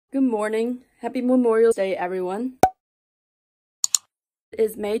Good morning. Happy Memorial Day, everyone. It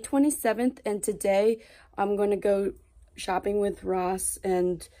is May 27th, and today I'm going to go shopping with Ross,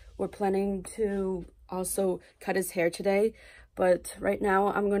 and we're planning to also cut his hair today. But right now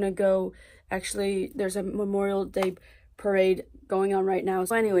I'm going to go, actually, there's a Memorial Day parade going on right now.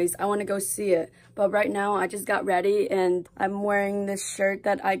 So anyways, I want to go see it. But right now I just got ready, and I'm wearing this shirt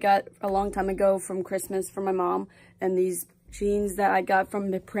that I got a long time ago from Christmas from my mom, and these jeans that I got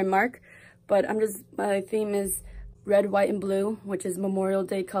from the Primark. But my theme is red, white, and blue, which is Memorial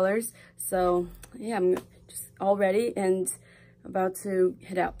Day colors. So yeah, I'm just all ready and about to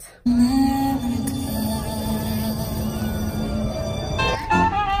head out.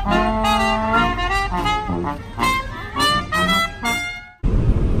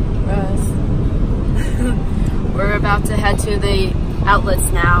 We're about to head to the outlets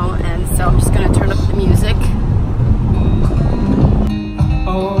now, and so I'm just gonna turn up the music.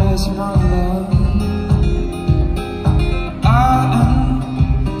 Always my love,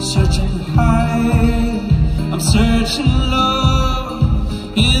 I'm searching high, I'm searching low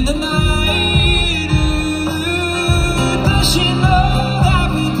in the night. Does she know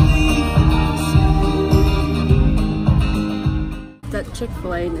that we leave? At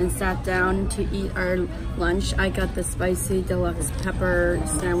Chick-fil-A and sat down to eat our lunch. I got the spicy deluxe pepper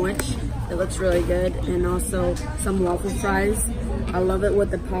sandwich. It looks really good, and also some waffle fries. I love it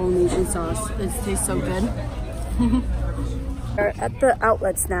with the Polynesian sauce. It tastes so good. We're at the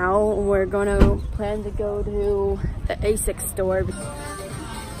outlets now. We're gonna plan to go to the ASICS store.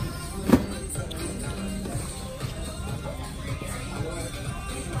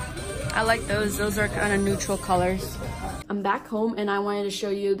 I like those. Those are kind of neutral colors. I'm back home, and I wanted to show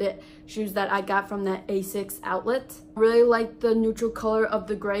you the shoes that I got from the ASICS outlet. I really like the neutral color of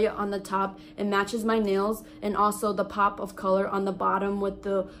the gray on the top. It matches my nails, and also the pop of color on the bottom with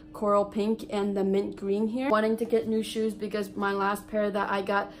the coral pink and the mint green here. Wanting to get new shoes because my last pair that I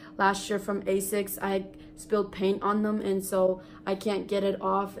got last year from ASICS, I spilled paint on them, and so I can't get it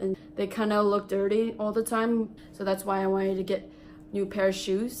off, and they kind of look dirty all the time. So that's why I wanted to get new pair of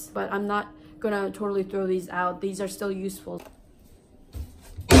shoes, but I'm not gonna totally throw these out. These are still useful.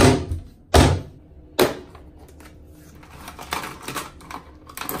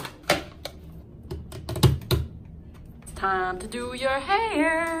 It's time to do your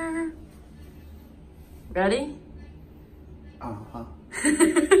hair. Ready? Uh-huh.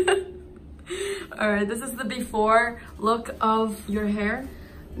 All right, this is the before look of your hair.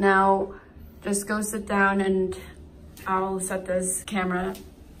 Now, just go sit down and I'll set this camera.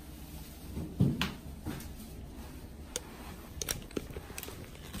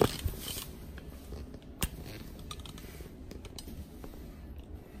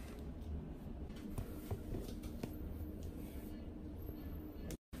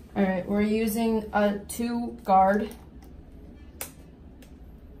 All right, we're using a 2 guard.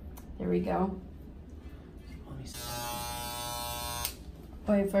 There we go.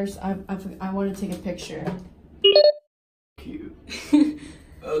 Wait, first I want to take a picture. Cute.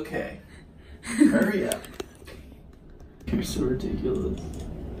 Okay. Hurry up. You're so ridiculous.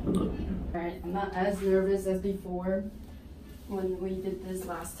 I love you. All right, I'm not as nervous as before when we did this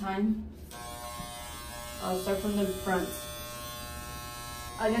last time. I'll start from the front.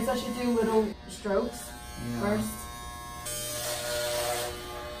 I guess I should do little strokes first.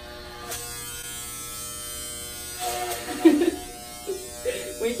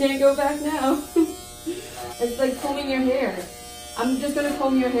 We can't go back now. It's like combing your hair. I'm just gonna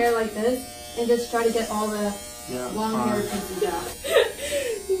comb your hair like this and just try to get all the long hair pieces out.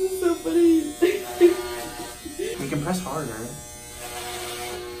 This is so funny. You can press harder,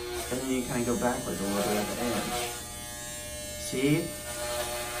 and then you kind of go backwards a little bit at the end. See?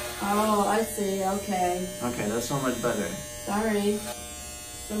 Oh, I see. Okay. Okay, that's so much better. Sorry.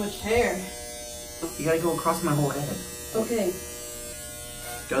 So much hair. You gotta go across my whole head. Okay.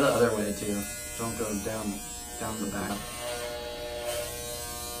 Go the other way too. Don't go down the back.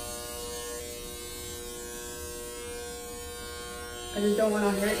 I just don't want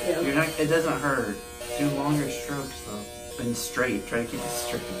to hurt you. You're not. It doesn't hurt. Do longer strokes though. And straight. Try to keep it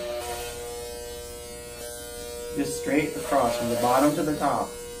straight. Just straight across from the bottom to the top.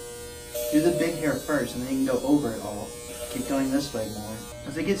 Do the big hair first, and then you can go over it all. Keep going this way more.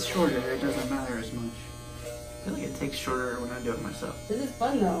 As it gets shorter, it doesn't matter as much. I feel like it takes shorter when I do it myself. This is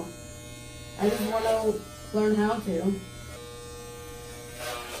fun though. I just want to learn how to.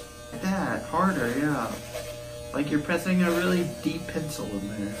 Like that, harder, yeah. Like you're pressing a really deep pencil in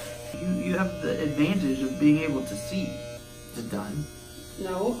there. You have the advantage of being able to see. Is it done?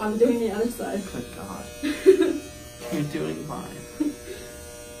 No, I'm doing the other side. Good God. You're doing fine.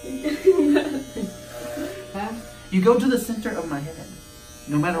 You go to the center of my head,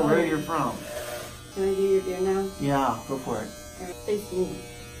 no matter where you're from. Can I do your ear now? Yeah, go for it. Alright, face me.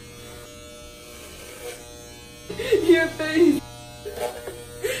 Your face.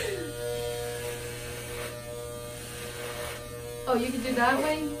 Oh, you can do that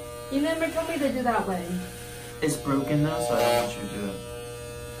way? You never told me to do that way. It's broken though, so I don't want you to do it.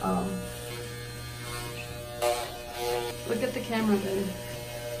 Oh. Look at the camera then.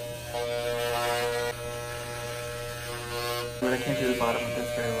 But I can't do the bottom of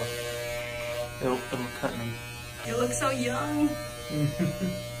this very well. It'll cut me. You look so young.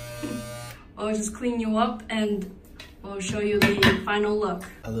 I'll just clean you up and we'll show you the final look.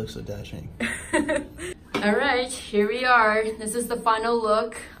 I look so dashing. All right, here we are. This is the final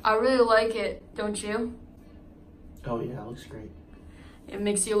look. I really like it, don't you? Oh yeah, it looks great. It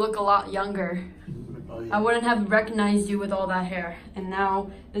makes you look a lot younger. Oh, yeah. I wouldn't have recognized you with all that hair. And now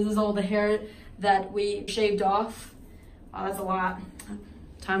this is all the hair that we shaved off. Oh, that's a lot.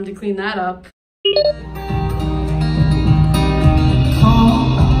 Time to clean that up.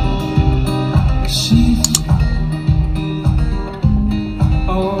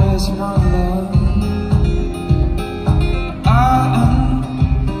 Always my love. I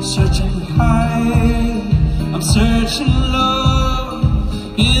am searching high. I'm searching